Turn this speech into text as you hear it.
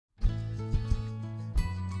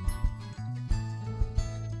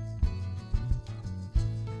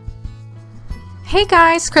Hey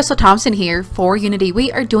guys, Crystal Thompson here for Unity.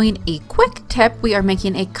 We are doing a quick tip. We are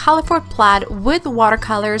making a colorful plaid with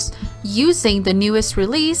watercolors using the newest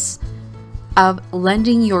release of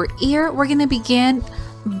Lending Your Ear. We're going to begin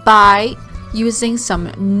by using some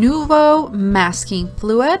Nuvo masking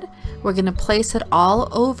fluid. We're going to place it all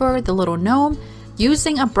over the little gnome.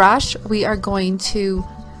 Using a brush, we are going to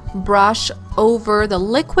brush over the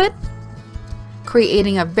liquid,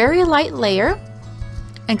 creating a very light layer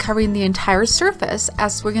and covering the entire surface,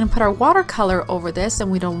 as we're going to put our watercolor over this and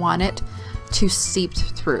we don't want it to seep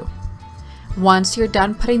through. Once you're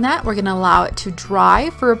done putting that, we're going to allow it to dry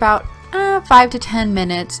for about 5 to 10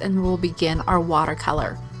 minutes and we'll begin our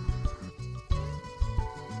watercolor.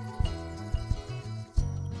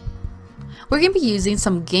 We're going to be using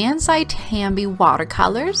some Gansai Tambi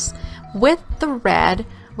watercolors. With the red,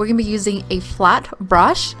 we're going to be using a flat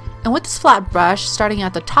brush. And with this flat brush, starting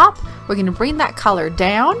at the top, we're going to bring that color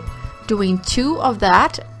down, doing 2 of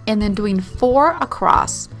that, and then doing 4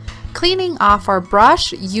 across. Cleaning off our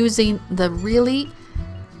brush using the really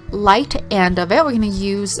light end of it, we're going to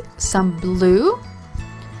use some blue.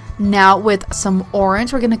 Now with some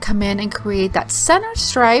orange, we're going to come in and create that center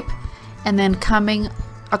stripe, and then coming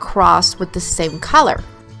across with the same color.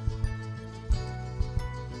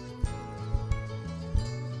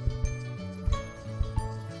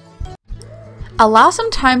 Allow some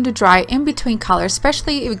time to dry in between colors,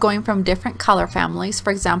 especially if you're going from different color families. For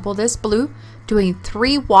example, this blue, doing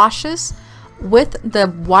 3 washes with the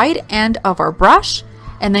wide end of our brush,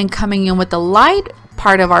 and then coming in with the light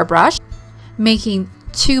part of our brush, making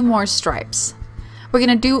 2 more stripes. We're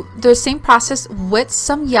going to do the same process with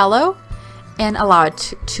some yellow and allow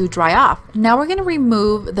it to dry off. Now we're going to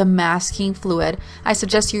remove the masking fluid. I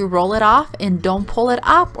suggest you roll it off and don't pull it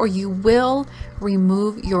up, or you will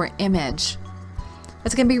remove your image.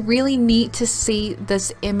 It's going to be really neat to see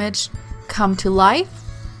this image come to life,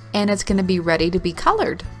 and it's going to be ready to be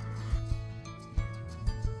colored.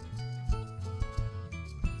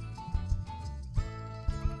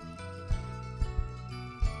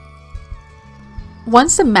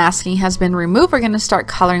 Once the masking has been removed, we're going to start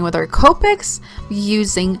coloring with our Copics,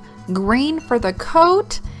 using green for the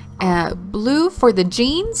coat, blue for the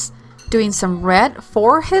jeans, doing some red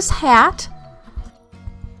for his hat.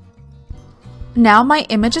 Now my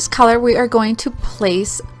image is colored. We are going to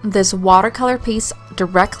place this watercolor piece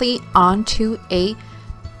directly onto a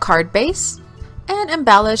card base and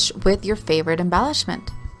embellish with your favorite embellishment.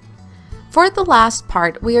 For the last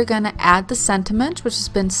part, we are going to add the sentiment, which has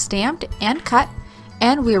been stamped and cut,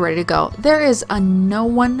 and we're ready to go. There is a no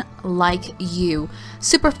one like you.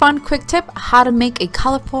 Super fun quick tip, how to make a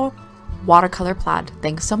colorful watercolor plaid.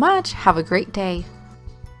 Thanks so much. Have a great day.